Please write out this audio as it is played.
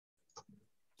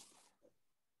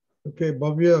Okay,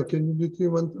 Bhavya, can you do three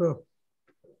mantra?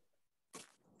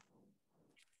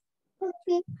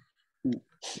 Okay.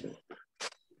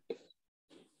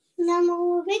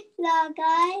 Namo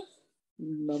Vitragai.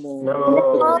 Namo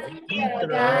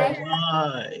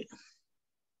Vitragai.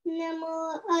 Namo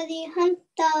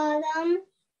Arihantaram.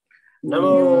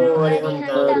 Namo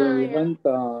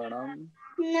Arihantaram.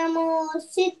 Namo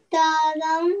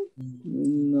Sitaram.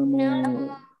 Namo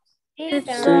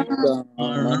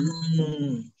Siddhanam.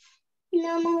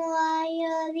 Namo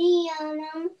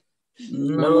Ayariyanam.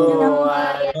 Namo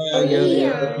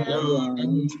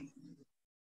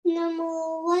Namo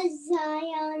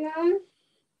Vajjayanam.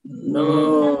 Namo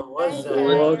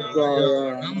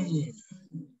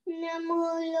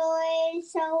Loe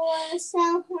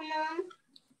Sawasahanam.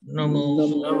 Namo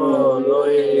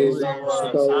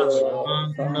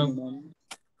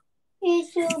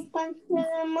Esu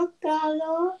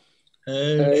Panchalamukalo.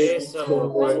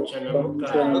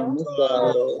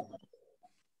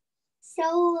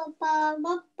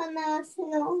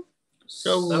 Sauvapavapanasano.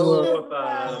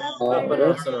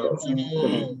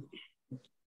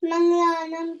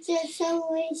 Manglanam cha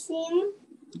Savesim.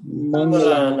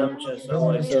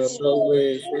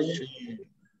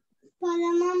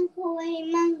 Paramam Havai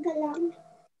Mangalam.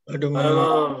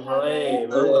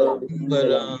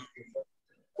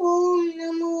 Om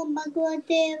Namo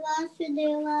Bhagavate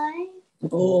Vasudevaya.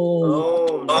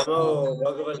 Om Namo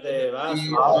Bhagavate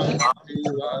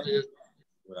Vasudevaya.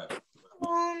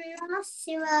 Om Namah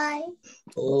Shivaya.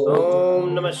 Om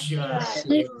Namah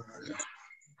Shivaya.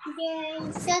 Jai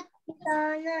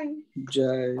Satchidanand.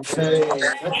 Jai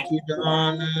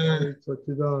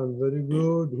Satchidanand, very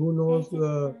good. Who knows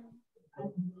the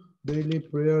daily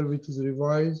prayer which is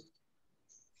revised?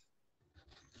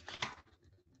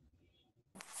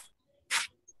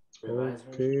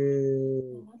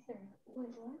 Okay. Okay.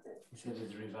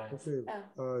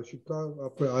 Shika,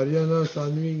 Ariana,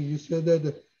 Sanvi, you said that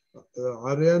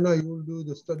Ariana, you will do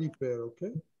the study prayer,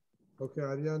 okay? Okay,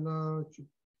 Ariana,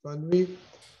 Sanvi.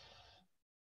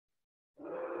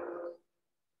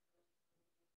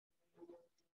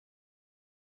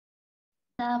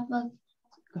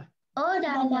 Oh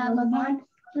Dada Bhagwan,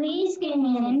 please give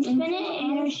me an infinite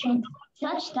inner strength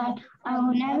such that I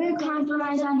will never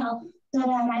compromise on health, so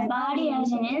that my body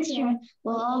as an instrument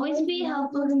will always be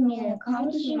helpful to me in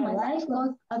accomplishing my life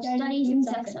goal of studies in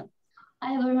Satsang.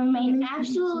 I will remain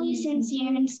absolutely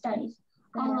sincere in studies.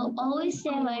 I will always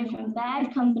stay away from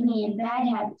bad company and bad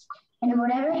habits. And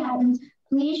whatever happens,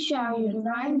 please shower your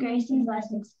divine grace and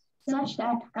blessings, such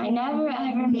that I never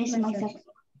ever miss my Satsang.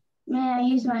 May I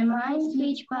use my mind,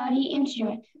 speech, body,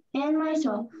 instrument, and my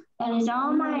soul, that is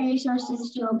all my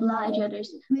resources, to oblige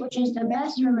others, which is the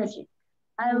best religion.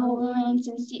 I will remain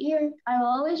sincere. I will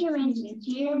always remain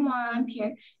sincere, moral, and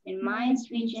pure in mind,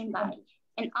 speech, and body,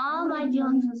 in all my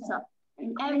dealings with self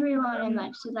and everyone in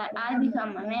life, so that I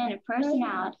become a man of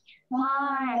personality,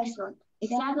 far excellent,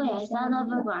 exactly as Dada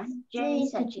Bhagwan,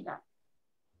 JSS.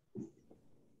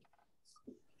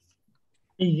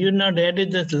 You not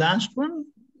added the last one?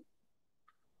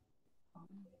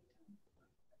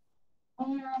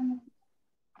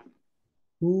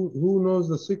 Who knows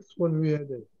the sixth one we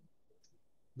added?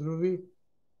 Dhruvi?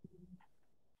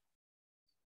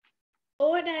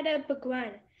 Oh Dada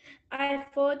Bhagwan, I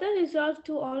further resolve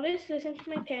to always listen to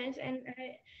my parents, and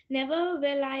never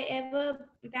will I ever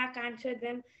back answer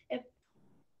them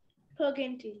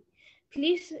arrogantly.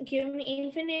 Please give me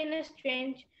infinite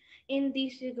strength in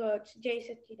these regards. Jai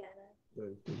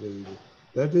Satchidanand.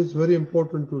 That is very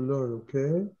important to learn,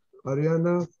 okay?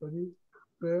 Ariana, study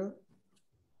prayer.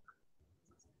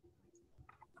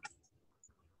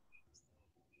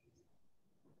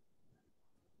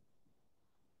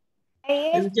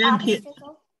 We can't hear.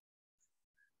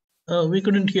 Oh, we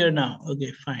couldn't hear now.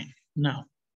 Okay, fine. Now.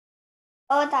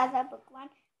 Oh Dada Bhagwan,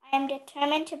 I am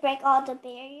determined to break all the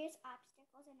barriers,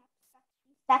 obstacles, and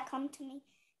obstructions that come to me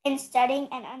in studying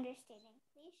and understanding.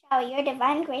 Please shower your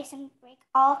divine grace and break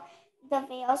all the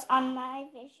veils on my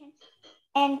vision,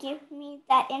 and give me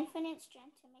that infinite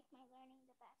strength to make my learning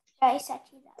the best. Jai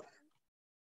Satchidanand.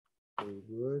 Very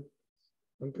good.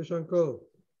 Ankush uncle.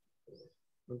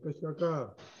 Ankush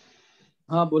kaka.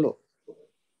 हाँ बोलो.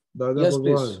 Dada Yes, Bhagwan.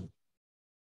 please.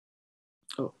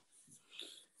 Oh.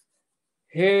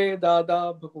 Hey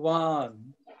Dada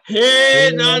Bhagwan.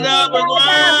 Hey Dada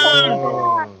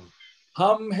Bhagwan.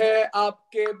 हम हैं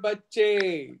आपके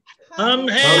बच्चे. हम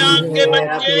हैं आपके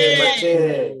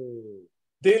बच्चे.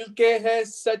 दिल के हैं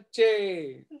सच्चे.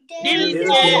 दिल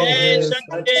के हैं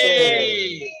सच्चे.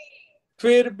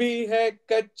 फिर भी है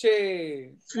कच्चे.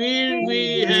 फिर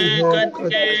भी है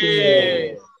कच्चे.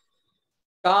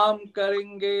 काम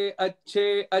करेंगे अच्छे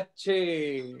अच्छे।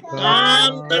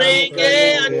 काम करेंगे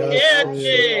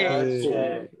अच्छे।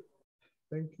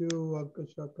 Thank you,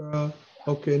 Akashaka.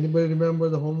 Okay, anybody remember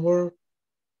the homework?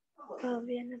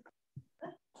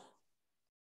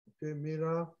 Okay,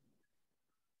 Mira.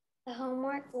 The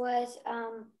homework was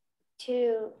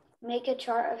to make a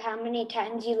chart of how many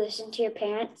times you listen to your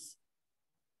parents.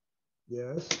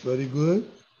 Yes, very good.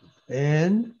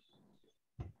 And?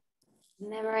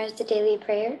 Memorize the daily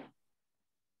prayer.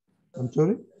 I'm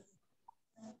sorry?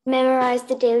 Memorize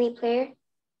the daily prayer.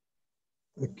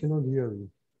 I cannot hear you.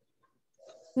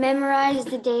 Memorize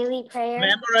the daily prayer.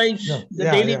 Memorize the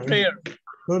daily prayer.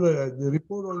 No, the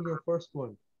report on your first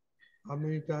one. How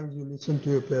many times you listen to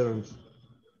your parents?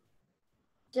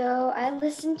 So I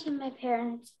listened to my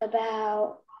parents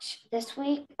about this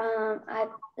week. I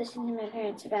listened to my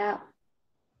parents about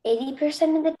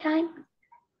 80% of the time.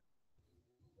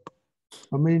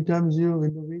 How many times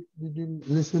in the week did you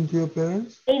listen to your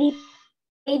parents? 80.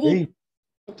 8.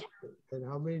 And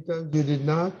how many times you did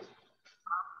not?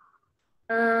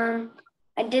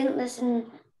 I didn't listen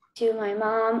to my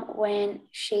mom when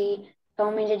she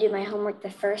told me to do my homework the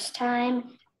first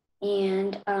time,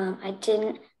 and I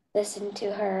didn't listen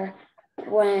to her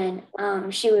when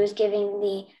she was giving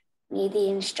me the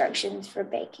instructions for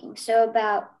baking. So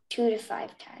about 2 to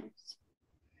 5 times.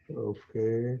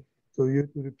 Okay. So you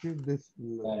have to repeat this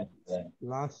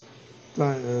last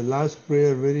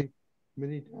prayer very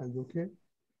many times, okay?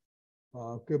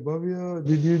 Okay, Bhavya,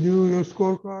 did you do your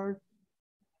scorecard?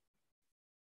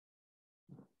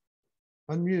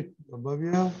 Unmute,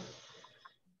 Bhavya.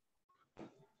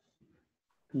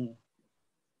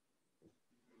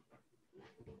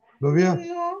 Bhavya?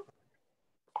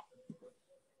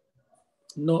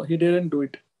 No, he didn't do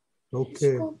it.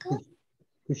 Okay.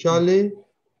 Kushali?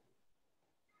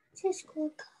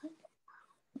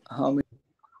 How many?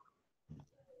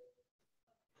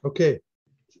 Okay.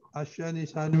 Ashani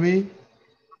Sanvi?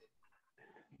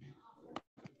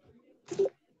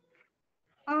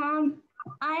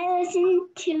 I listened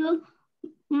to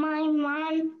my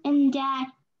mom and dad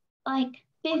like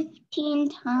 15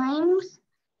 times.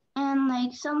 And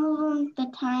like some of them, the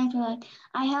times were like,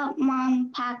 I helped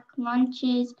mom pack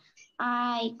lunches.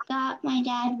 I got my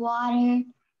dad water.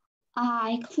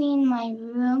 I cleaned my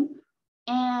room.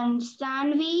 And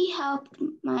Sanvi helped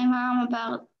my mom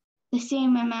about the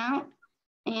same amount.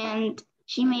 And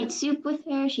she made soup with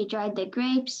her. She dried the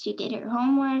grapes. She did her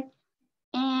homework.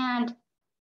 And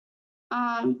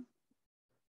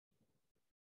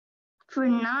for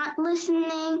not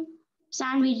listening,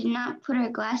 Sanvi did not put her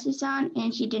glasses on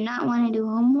and she did not want to do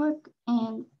homework,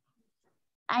 and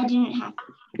I didn't have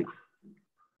to.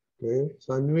 Okay,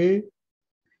 Sanvi?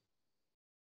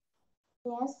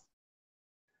 Yes.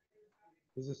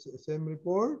 Is it the same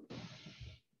report?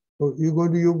 So you go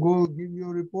give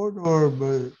your report, or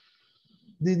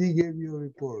Didi gave you a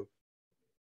report?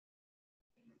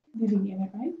 Didi gave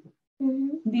it, right?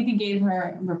 Didi gave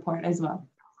her a report as well.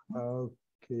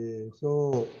 Okay,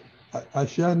 so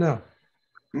Ashana.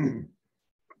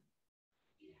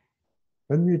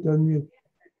 Unmute.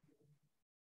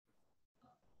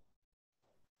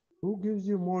 Who gives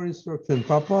you more instruction,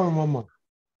 Papa or Mama?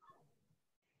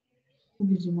 Who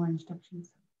gives you more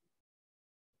instructions?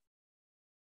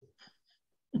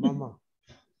 Mama.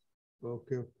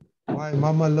 Okay. Why?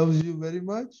 Mama loves you very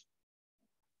much?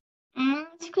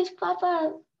 It's because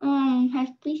Papa has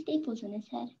 3 staples in his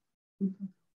head.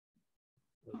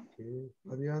 Okay.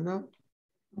 Ariana?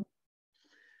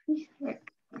 He's hurt.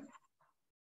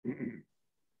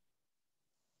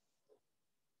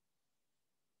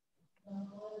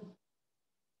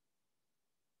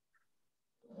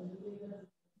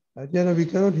 Ariana, we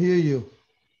cannot hear you.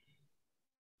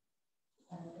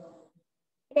 I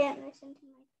didn't listen to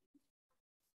my.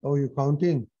 Oh, you're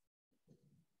counting?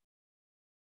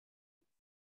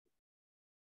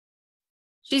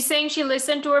 She's saying she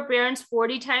listened to her parents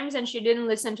 40 times and she didn't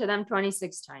listen to them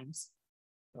 26 times.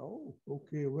 Oh,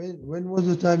 okay. When was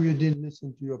the time you didn't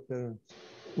listen to your parents?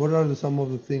 What are some of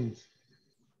the things?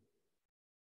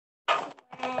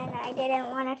 And I didn't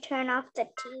want to turn off the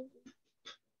TV.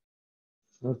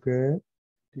 Okay.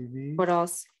 TV. What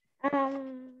else?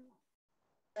 Didn't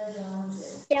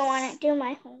want to do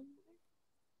my homework.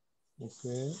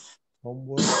 Okay.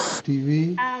 Homework,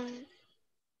 TV. How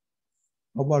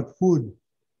about food?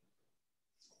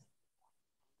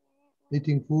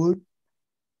 Eating food?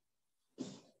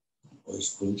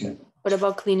 What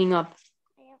about cleaning up?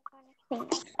 I don't want to clean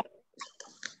up.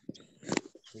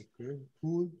 Okay.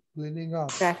 Food, cleaning up.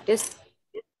 Practice.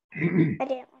 I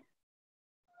didn't want.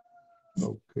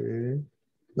 Okay.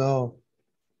 Now,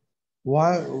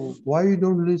 Why you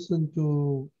don't listen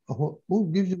to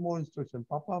who gives you more instruction?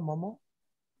 Papa, Mama,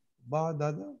 Ba,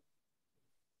 Dada?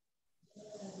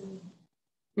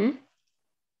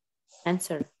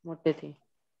 Answer. What do you think?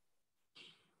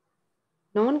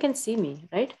 No one can see me,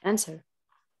 right? Answer.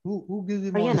 Who gives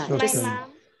you more Ariana, instruction? My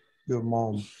mom. Your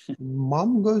mom.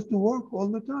 Mom goes to work all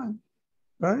the time,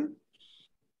 right?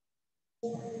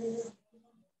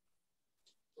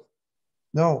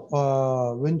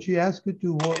 Now, when she asks you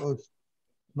to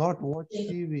not watch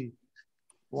TV,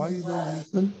 why you don't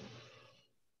listen?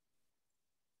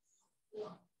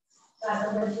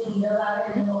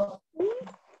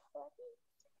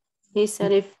 He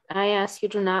said, if I ask you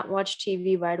to not watch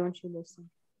TV, why don't you listen?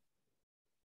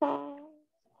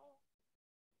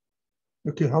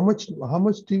 Okay, how much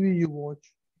TV you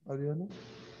watch, Ariana?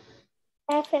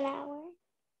 Half an hour.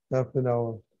 Half an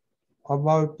hour. How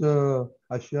about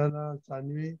Ashiana,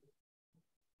 Sanvi?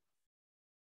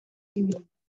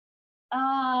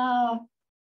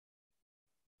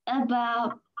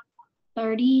 About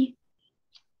 30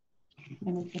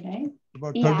 minutes a day.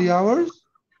 About 30 hours?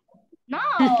 No.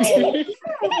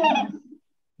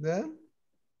 Then?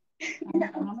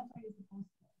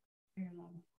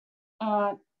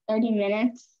 30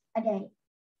 minutes a day.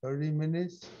 30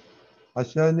 minutes.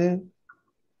 Ashane?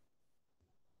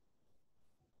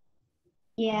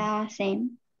 Yeah,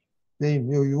 same.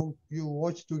 Same. You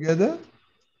watch together?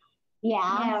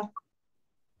 Yeah.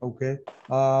 Okay.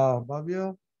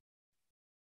 Bhavya?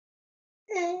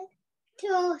 2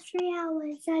 or 3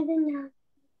 hours. I don't know.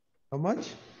 How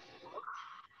much?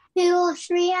 2 or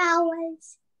 3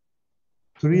 hours.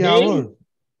 3 hours?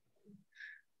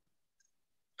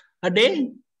 A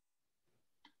day?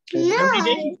 No. Every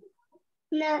day?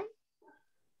 No.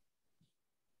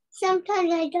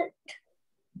 Sometimes I don't.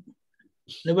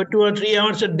 About 2 or 3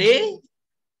 hours a day?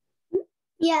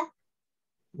 Yeah.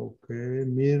 Okay.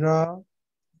 Mira?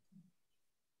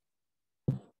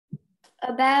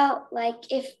 About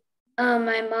like if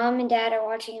my mom and dad are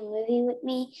watching a movie with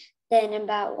me, then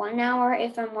about 1 hour.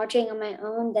 If I'm watching on my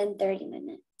own, then 30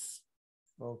 minutes.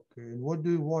 Okay. And what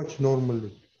do you watch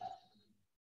normally?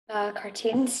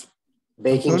 Cartoons.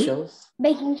 Baking shows.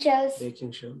 Baking shows.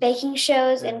 Baking shows. Baking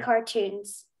shows and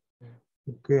cartoons.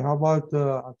 Okay. How about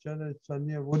Achana and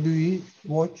Sanya? What do you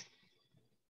watch?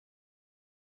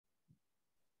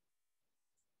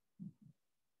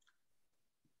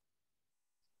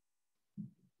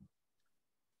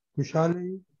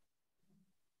 Kushali?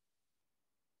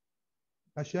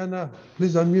 Ashana,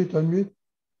 please unmute.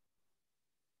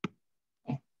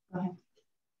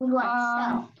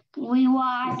 We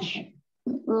watch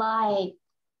like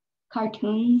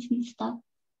cartoons and stuff.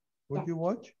 What do you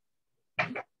watch?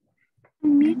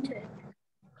 Muted.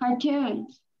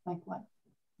 Cartoons. Like what?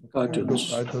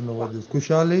 Cartoons. I don't know what this.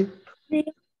 Kushali?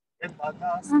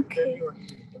 Okay.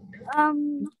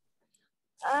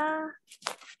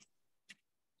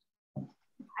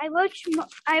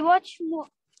 I watch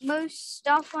most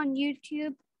stuff on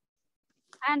YouTube,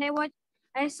 and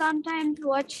I sometimes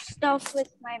watch stuff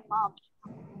with my mom.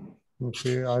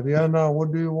 Okay. Ariana,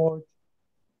 what do you watch?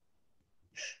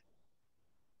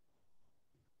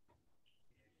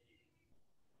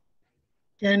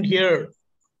 Can't hear.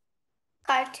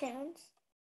 Cartoons.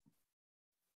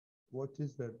 What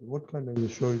is that? What kind of a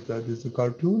show is that? Is it a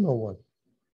cartoon or what?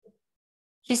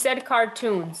 She said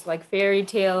cartoons, like fairy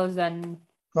tales and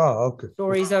Okay.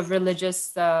 stories of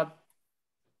religious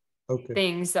Okay.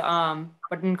 things,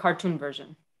 but in cartoon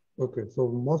version. Okay. So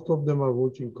most of them are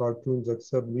watching cartoons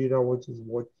except Mira watch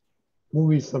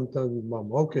movies sometimes with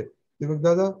mom. Okay. Deepak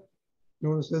Dada, you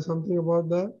want to say something about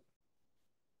that?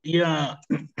 Yeah.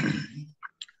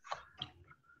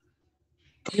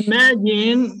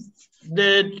 Imagine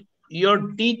that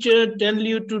your teacher tell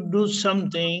you to do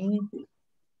something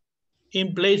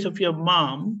in place of your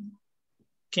mom.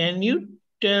 Can you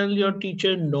tell your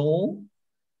teacher no?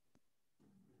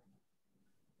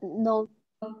 No.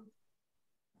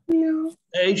 No.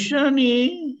 Hey,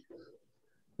 Shani,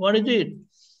 what is it?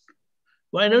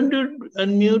 Why don't you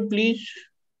unmute, please?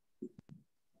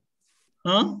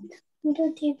 Huh? Why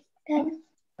can't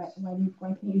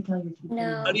you tell your teacher?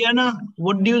 No. Ariana,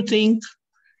 what do you think?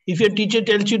 If your teacher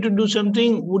tells you to do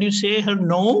something, would you say her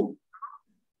no?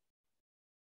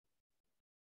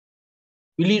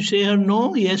 Will you say her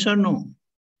no? Yes or no?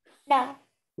 No.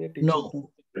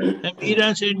 No. And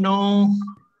Meera said no.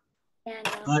 Yeah,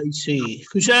 no. I see.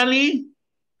 Kushali,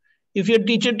 if your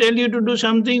teacher tell you to do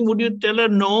something, would you tell her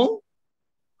no?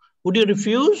 Would you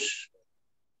refuse?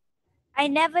 I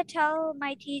never tell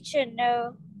my teacher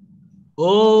no.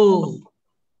 Oh,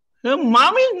 her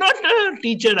mom is not a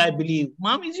teacher, I believe.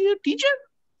 Mom is your teacher?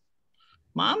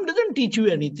 Mom doesn't teach you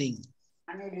anything.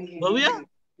 Bhavya?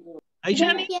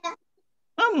 Aishani? Yeah.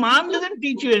 Mom doesn't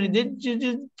teach you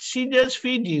anything. She just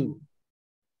feeds you.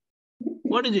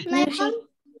 What is it? My mom,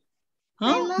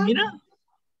 Huh? Mira?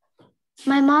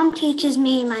 My mom teaches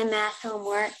me my math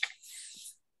homework.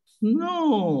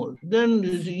 No. Then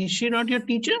is she not your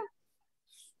teacher?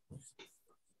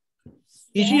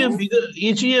 Is she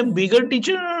a bigger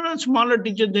teacher or a smaller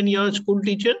teacher than your school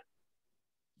teacher?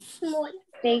 small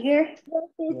Bigger?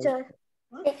 teacher.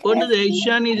 What is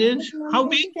Aishani is? How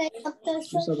big?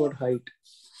 It's about height.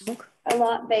 A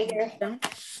lot bigger.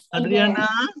 Adriana?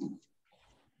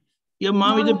 Your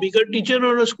mom is a bigger teacher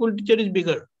or a school teacher is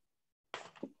bigger?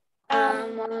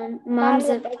 Mom's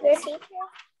a bigger teacher.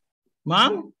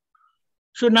 Mom?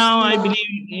 So now I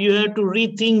believe you have to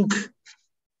rethink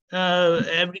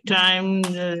every time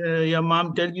your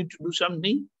mom tells you to do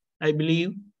something, I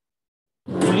believe.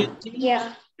 Will you think?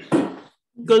 Yeah.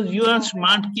 Because you are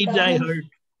smart kids, I heard.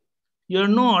 You are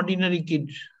no ordinary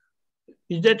kids.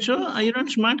 Is that so? Are you not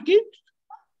smart kids?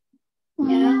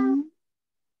 Yeah.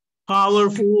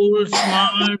 Powerful,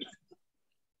 smart.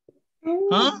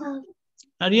 Huh?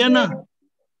 Ariana,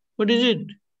 what is it?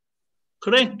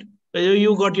 Correct?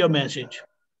 You got your message.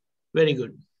 Very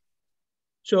good.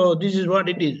 So this is what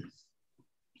it is.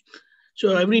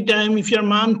 So every time if your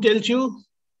mom tells you,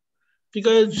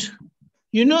 because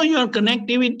you know your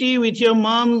connectivity with your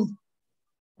mom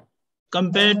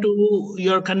compared to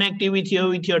your connectivity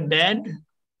with your dad,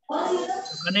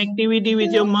 connectivity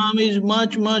with your mom is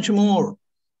much, much more.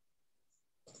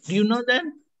 Do you know that?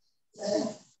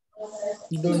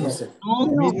 You don't know.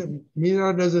 No?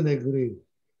 Meera doesn't agree.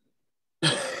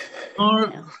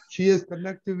 Or she has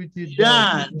connectivity.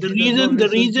 Yeah, the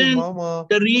reason, Mama,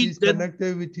 she's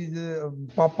connected with his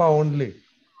Papa only.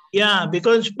 Yeah,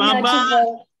 because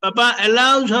Papa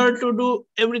allows her to do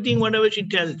everything, whatever she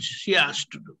tells, she asks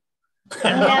to do.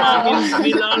 And Mama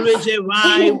will always say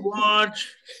why, what.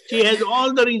 She has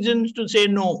all the reasons to say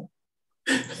no.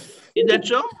 Is that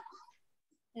so?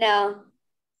 No.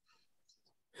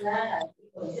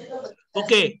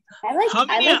 Okay.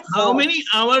 How many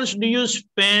hours do you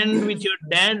spend with your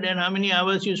dad and how many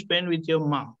hours you spend with your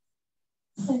mom?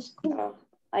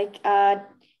 Like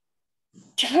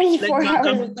 24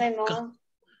 hours with my mom.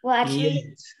 Well,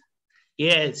 actually.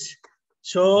 Yes.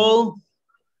 So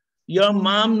your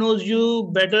mom knows you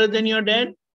better than your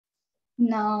dad?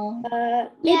 No.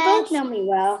 They both know me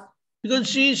well. Because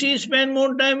she spent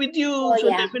more time with you, so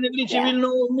definitely she will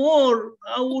know more.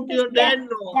 How would your dad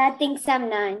know? Dad thinks I'm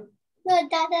 9. No,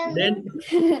 Dada. Then,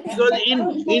 because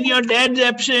in your dad's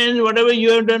absence, whatever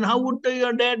you have done, how would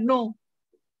your dad know?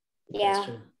 Yeah.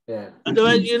 Yeah.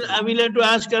 Otherwise, I will have to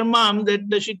ask her mom that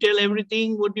does she tell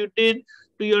everything what you did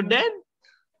to your dad?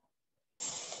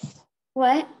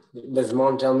 What? Does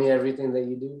mom tell me everything that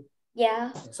you do?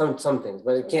 Yeah. Some things,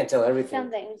 but it can't tell everything.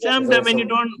 Some things. Sometimes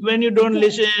when you don't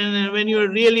listen, when you're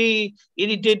really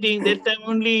irritating, that time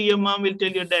only your mom will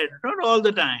tell your dad. Not all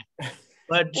the time,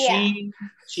 but she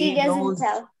doesn't knows,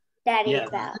 tell Daddy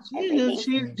about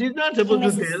everything. She's not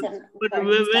supposed to tell. But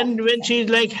when she's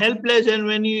like helpless and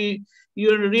when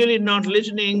you're really not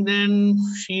listening, then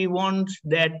she wants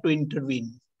Dad to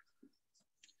intervene.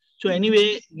 So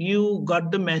anyway, you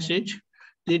got the message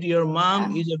that your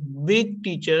mom is a big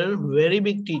teacher, very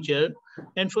big teacher,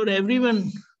 and for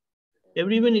everyone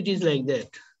it is like that.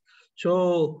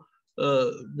 So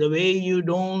the way you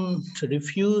don't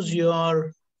refuse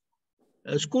your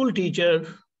school teacher,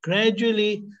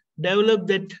 gradually develop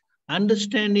that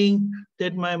understanding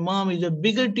that my mom is a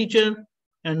bigger teacher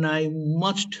and I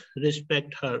must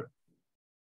respect her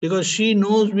because she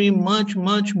knows me much,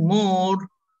 much more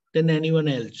than anyone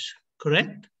else.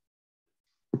 Correct?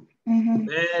 Mm-hmm.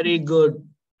 Very good.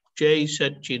 Jai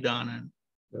Satchidanand.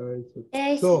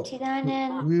 So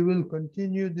we will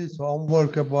continue this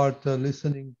homework about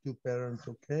listening to parents,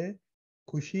 okay?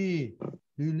 Kushi,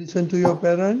 do you listen to your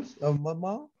parents,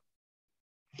 Mama?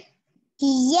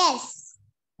 Yes.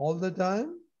 All the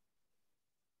time?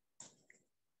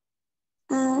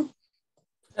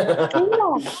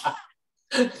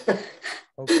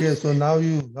 Okay, so now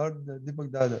you heard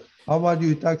Deepak Dada. How about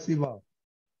you, Taksiba?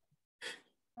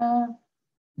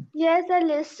 Yes, I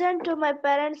listen to my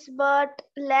parents, but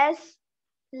less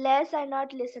I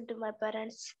not listen to my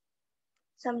parents.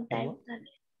 Sometimes.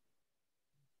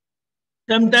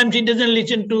 Sometimes she doesn't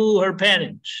listen to her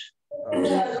parents.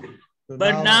 So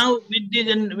but now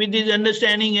with this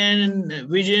understanding and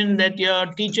vision that your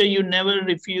teacher, you never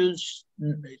refuse,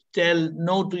 tell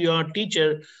no to your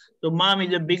teacher. So mom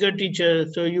is a bigger teacher,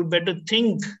 so you better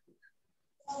think.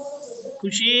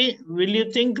 Kushi, will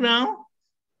you think now?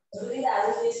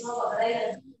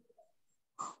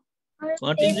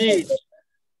 What is it?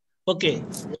 Okay.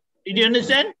 Did you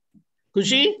understand?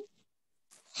 Kushi?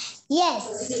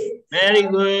 Yes. Very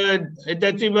good.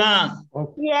 Itachiba.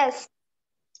 Yes.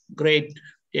 Great.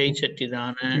 Jai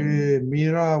Satchidanand. Okay,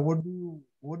 Meera, what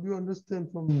do you understand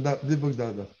from Deepak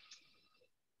Dada?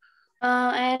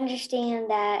 I understand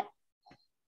that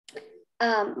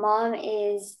mom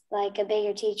is like a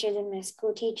bigger teacher than my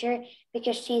school teacher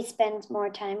because she spends more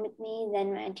time with me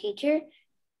than my teacher.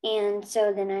 And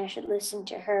so then I should listen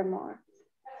to her more.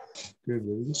 Okay,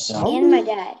 And my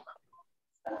dad.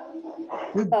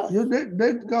 Your dad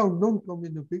don't come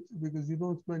in the picture because you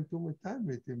don't spend too much time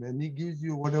with him and he gives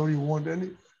you whatever you want.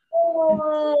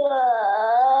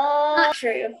 Not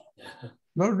true.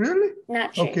 Not really?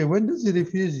 Not true. Okay, when does he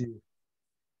refuse you?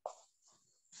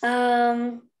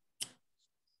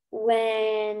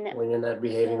 When you're not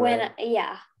behaving right.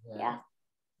 Yeah.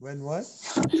 When what?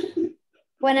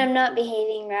 When I'm not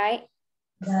behaving right.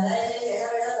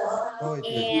 Oh,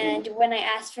 and when I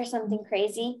ask for something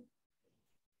crazy.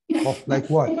 Oh, like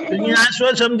what? When you ask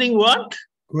for something what?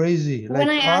 Crazy. Like when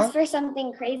I car? ask for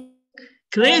something crazy.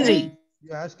 Crazy.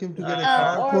 You ask him to get a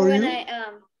car or for when you?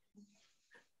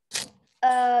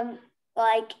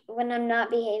 Like when I'm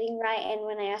not behaving right and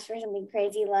when I ask for something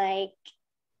crazy like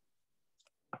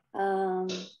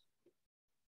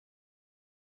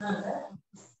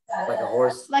like a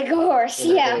horse. Like a horse,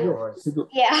 yeah.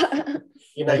 Yeah.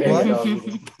 You're not getting a dog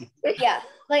either. Yeah,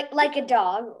 like a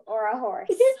dog or a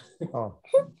horse. Oh.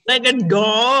 Like a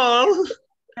doll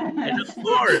and a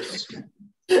horse.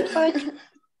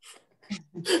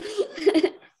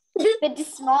 But the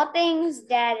small things,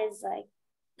 Dad is like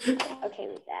okay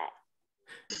with that.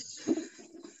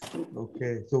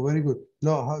 Okay, so very good.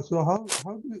 Now, how do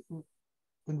you,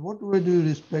 in what way do you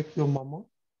respect your mama?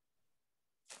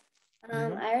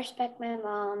 I respect my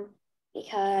mom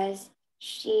because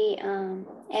she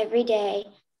every day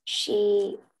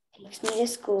she takes me to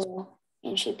school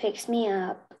and she picks me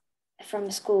up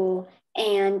from school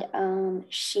and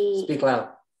she speak loud.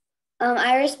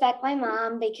 I respect my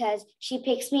mom because she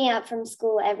picks me up from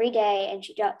school every day and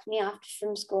she drops me off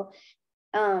from school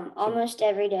almost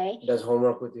every day. Does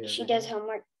homework with you. She does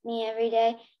homework with me every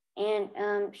day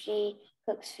and she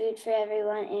cooks food for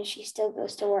everyone and she still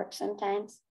goes to work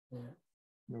sometimes. Yeah.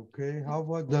 Okay, how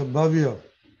about the Bhavya?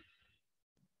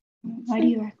 Why do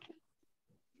you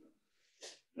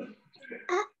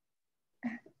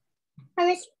I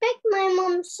respect my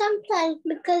mom sometimes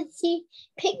because she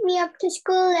picked me up to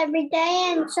school every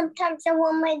day and sometimes I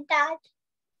want my dad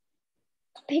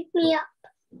to pick me up.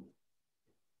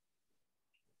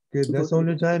 Okay, that's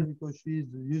only time because she's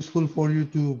useful for you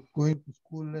to going to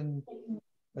school and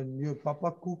your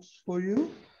papa cooks for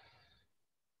you?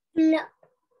 No.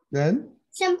 Then?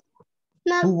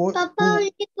 Who washes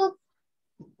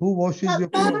your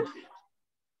clothes?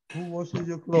 Who washes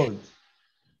your clothes?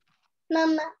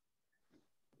 Mama.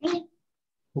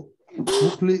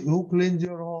 Who cleans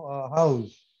your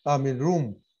house? I mean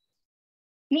room?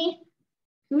 Me.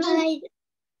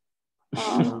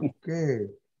 Okay.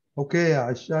 Okay,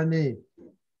 Ashani.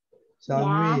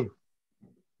 Sanvi.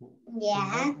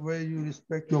 Yeah. What way you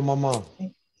respect your mama?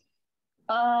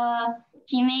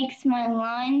 She makes my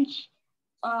lunch.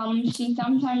 She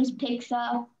sometimes picks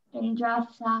up and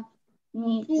drops off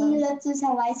me. Lets us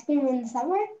have ice cream in the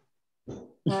summer.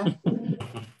 Huh?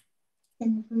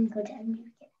 And we go to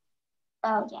America.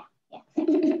 Oh yeah.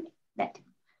 That.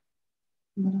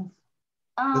 What else?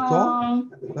 That's all?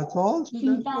 That's all? She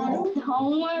does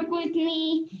homework with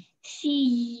me.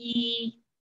 She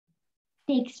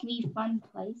takes me fun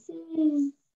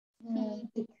places.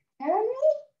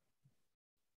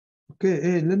 Okay,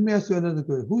 hey, let me ask you another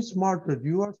question. Who's smarter?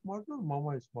 You are smarter or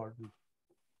mama is smarter?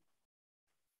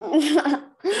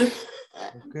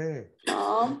 Okay.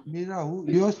 Meera,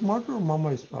 you are smarter or mama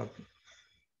is smarter?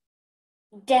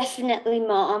 Definitely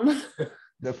mom.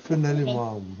 Definitely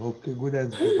mom. Okay, good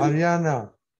answer. Haryana,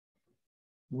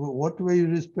 what way you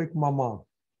respect mama?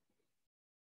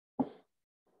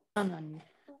 She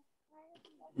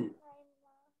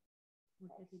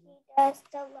does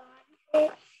the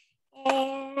laundry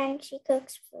and she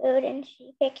cooks food and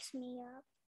she picks me up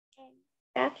and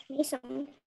drops me some.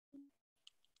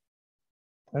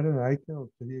 I don't know, I cannot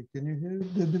hear. Can you hear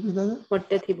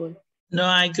the No,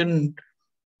 I couldn't.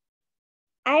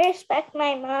 I respect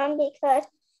my mom because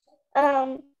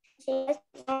she does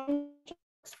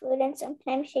cooks food and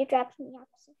sometimes she drops me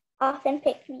off and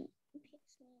picks me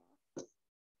up.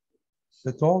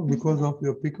 That's all because of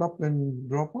your pickup and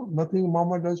drop off? Nothing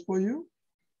mama does for you?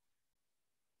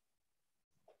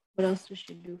 What else does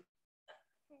she do?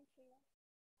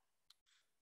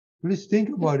 Please think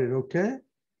about it, okay?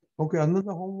 Okay,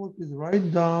 another homework is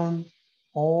write down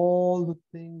all the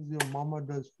things your mama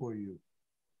does for you.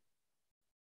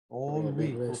 All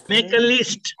week. Okay? Make a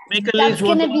list. Make a That's list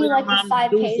what gonna all be your like a mom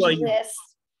 5-page do for you. list.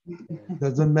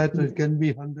 Doesn't matter. It can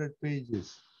be 100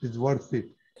 pages. It's worth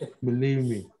it. Believe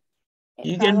me.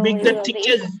 You can bring the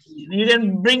thickest. You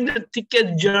can bring the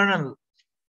thickest journal.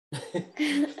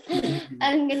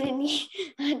 I'm gonna need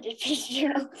 100-page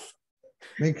journal.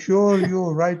 Make sure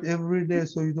you write every day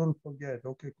so you don't forget.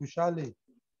 Okay, Kushali.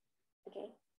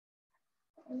 Okay.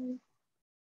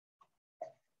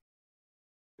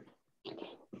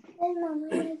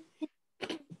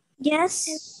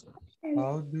 Yes.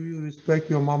 How do you respect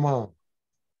your mama?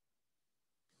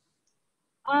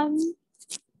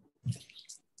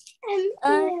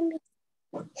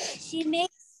 She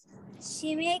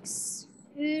makes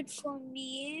food for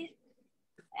me,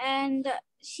 and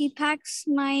she packs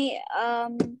my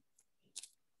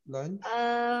Lunch?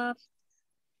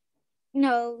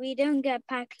 No, we don't get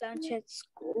packed lunch at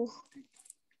school.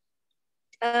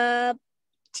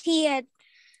 Tea at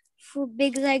food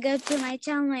because I go to my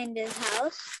childminder's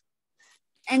house,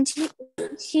 and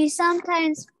she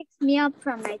sometimes picks me up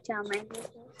from my childminder's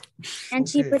house, and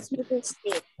she puts me to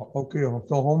sleep. Okay,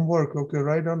 so homework. Okay,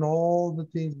 write down all the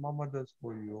things mama does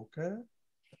for you. Okay,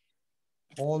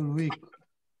 all week.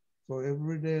 So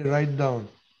every day write down.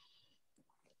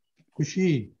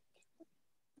 Kushi.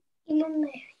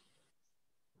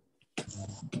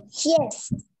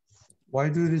 Yes. Why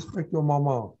do you respect your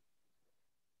mama?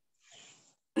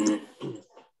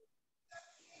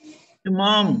 Your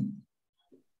mom.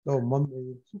 No, mom.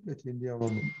 India,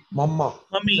 mama.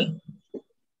 Mommy.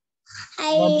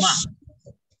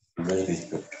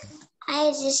 I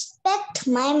respect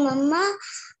my mama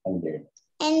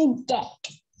and dad.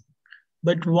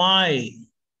 But why?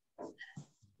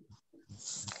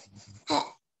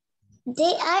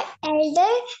 They are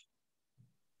elder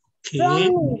Okay.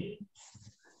 from me.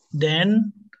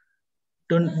 Then,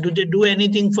 do they do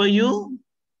anything for you?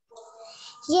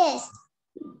 Yes.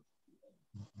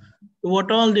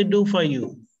 What all they do for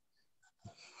you?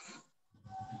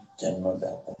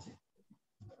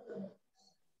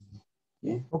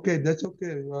 Okay, that's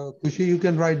okay. Kushi, you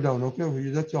can write down.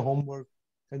 Okay, that's your homework.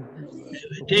 And,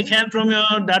 Take help from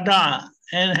your dada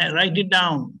and write it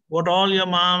down. What all your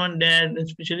mom and dad,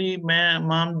 especially my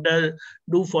mom,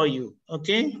 do for you.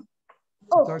 Okay?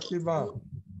 Sakshiba.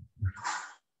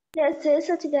 Yes, yes,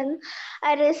 Sachidan.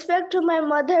 I respect to my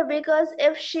mother because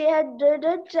if she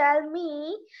didn't tell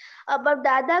me about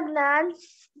Dada Gnan,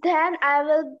 then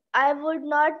I would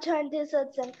not join this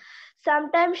satsang.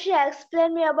 Sometimes she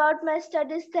explained me about my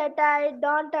studies that I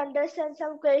don't understand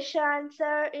some question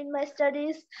answer in my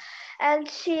studies, and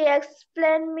she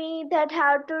explained me that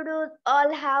how to do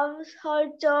all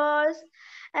household chores,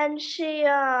 and she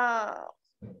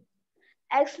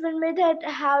explained me that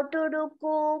how to do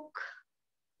cook.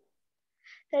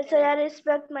 That's why I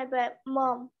respect my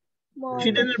mom.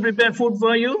 She didn't prepare food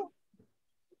for you?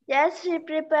 Yes, she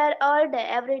prepare all day,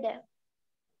 every day.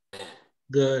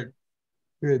 Good.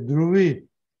 Okay, Dhruvi.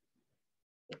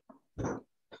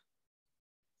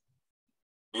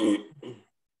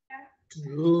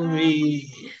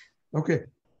 Dhruvi. Okay.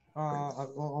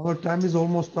 Our time is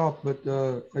almost up, but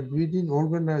we didn't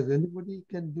organize. Anybody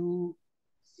can do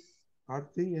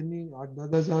Aarti, any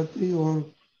Dada's Aarti or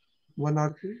one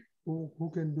Aarti?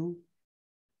 Who can do?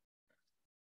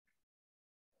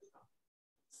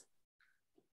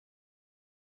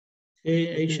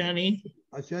 Hey, Aishani.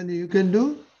 Ashani, you can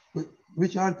do?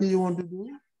 Which Aarti you want to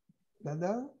do?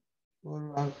 Dada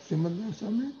or Simandar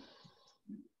Swami?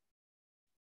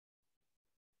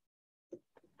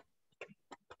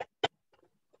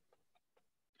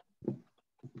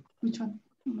 Which one?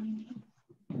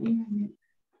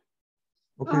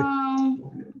 Okay.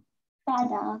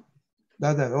 Dada.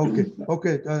 Dada, okay.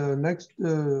 Okay, next,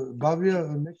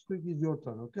 Bhavya, next week is your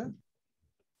turn, okay?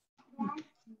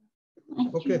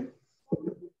 Okay.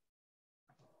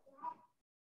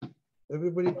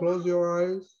 Everybody close your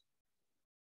eyes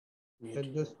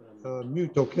and just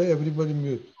mute, okay? Everybody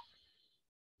mute.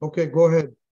 Okay, go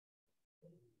ahead.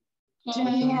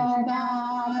 Jaya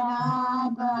Dada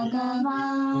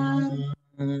Bhagwan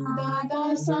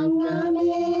Dada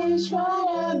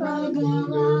Sangameshwara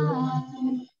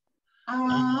Bhagwan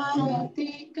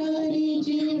Aarati Kari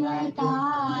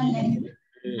Jivatale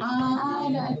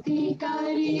Aarati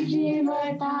Kari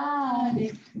Jivatale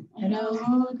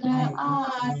Raudra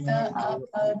Ata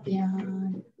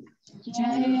Apadyan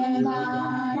Jaya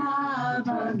Dada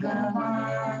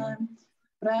Bhagwan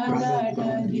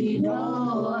Pragata Dido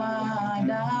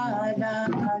Dada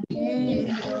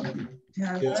Kero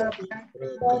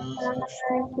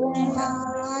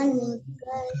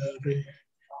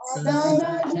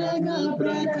Dada jaga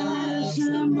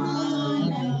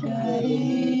prakashaman kare,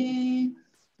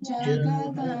 jaga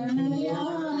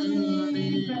kalyani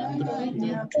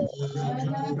pragatya,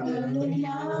 jaga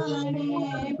kalyani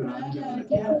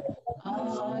pragatya,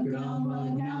 agama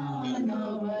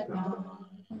gnanavata.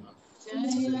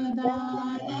 Jaya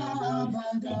Dada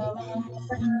Bhagwan,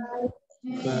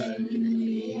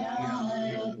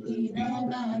 Jayarati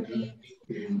Dadati,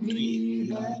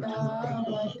 Vidata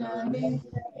Vatare,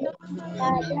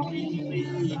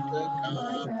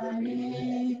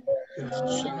 Vatare,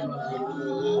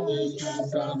 Sarvavasta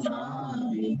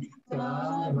Samadi,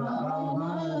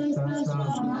 Sarvavasta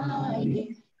Samadi,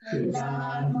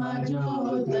 Dharma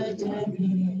Jota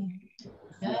Jani.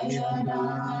 Jaya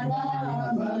Dada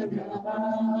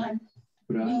Bhagwan,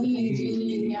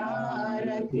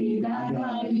 Prabhijiyarati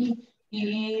Dadani,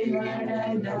 Kevara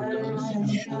Darshan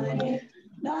Kare,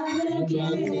 Dada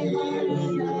Kevara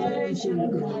Darshan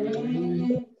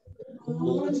Kare,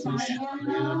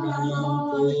 Goshayana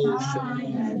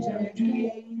Goshaya Jage,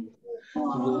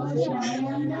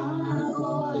 Goshayana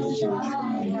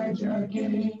Goshaya Jage,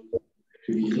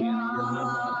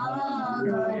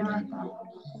 Kriyakarata.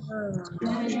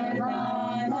 Jaya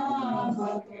Dada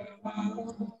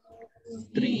Bhagwan,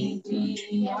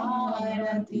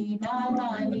 Trijiyarati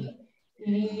Dadani,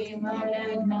 Kevara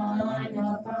Gnana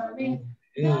Pame,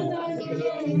 Dada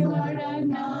Kevara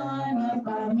Gnana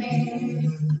Pame,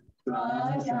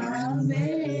 Swasam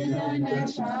Vedana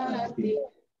Shakti,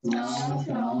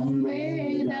 Swasam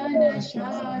Vedana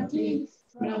Shakti,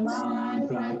 Praman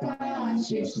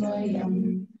Prakashi Swayam.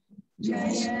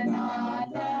 Jaya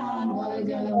Dada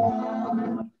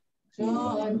Bhagwan,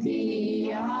 Jyoti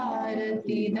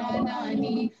Arati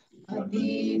Dadani,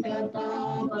 Adita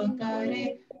Tapakare,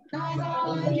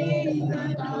 Dadani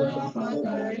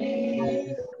Tapakare,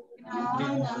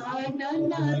 Nana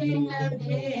Nana Vina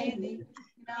Devi,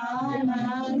 Nana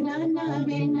Nana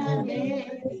Vina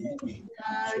Devi,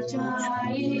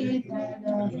 Sachayita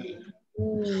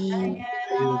Jaya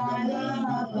Dada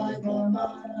Bhagwan,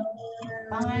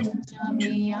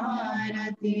 Panchami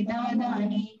Arati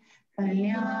Dadani,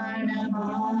 Kalyana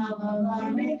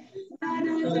Bhavame,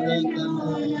 Dada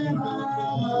Kalyana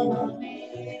Bhavame,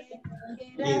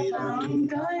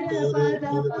 Niratankara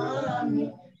Padapami,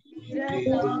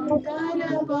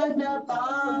 Niratankara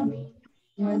Padapami,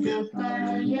 Jaga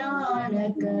Kalyana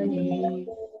Kare,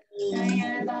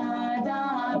 Jaya Dada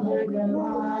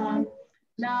Bhagwan,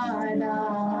 Dada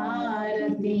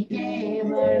Arati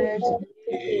Kevara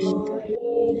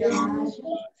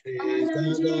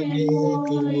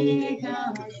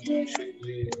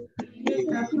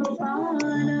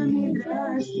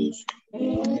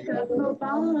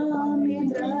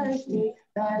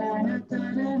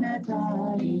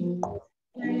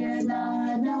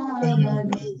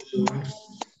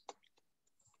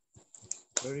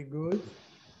Very good.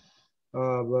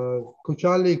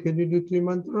 Kuchali, can you do three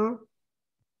mantra?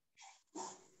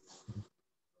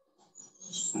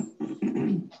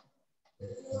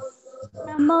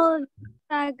 Namo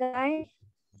Sagai.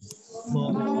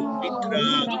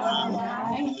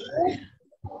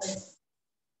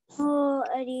 Namo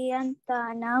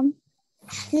Ariyantanam.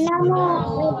 Namo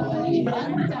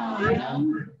Ariyantanam.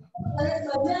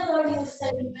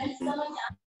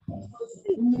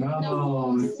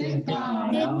 Namo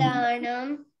Siddhanam.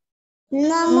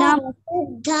 Namo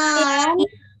Siddhanam.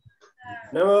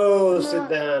 Namo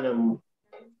Siddhanam.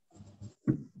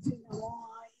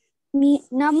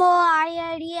 Namo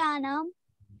Ayariyanam.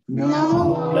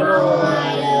 Namo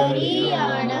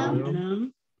Ayariyanam.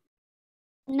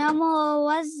 Namo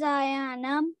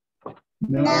Vazayanam.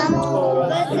 Namo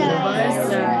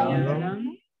Vazayanam.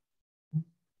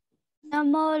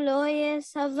 Namo Loye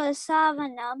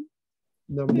Savasavanam.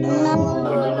 Namo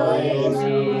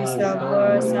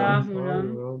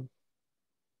Savasavanam.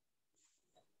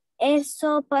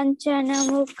 Eso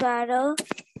Panchanamukaro.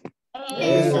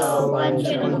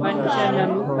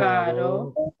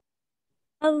 Panchanamukaro.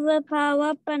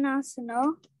 Sarvapavapanasano.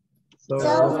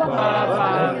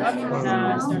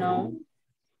 Sarvapavapanasano.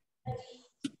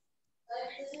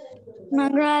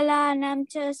 Mangalanam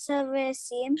cha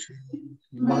Sarvesim.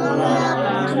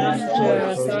 Mangalanam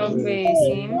cha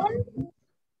Sarvesim.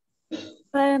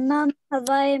 Paramam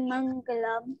Havai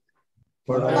Mangalam.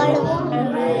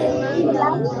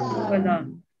 Mangalam.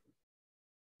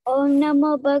 Om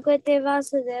Namo Bhagavate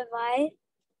Vasudevaya.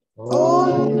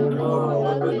 Om Namo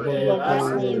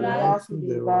Bhagavate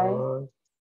Vasudevaya.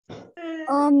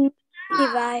 Om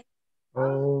Shivaya.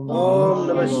 Om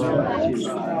Namah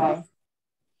Shivaya.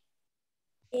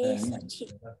 Very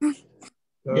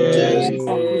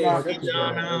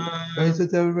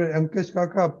such everybody. Ankesh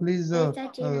Kaka, please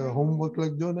homework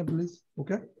like Jonah, please.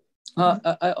 Okay.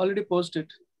 I already posted.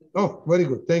 Oh, very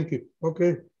good. Thank you.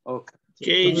 Okay. Okay.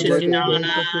 Jai Satchidanand.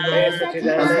 Jai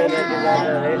Satchidanand.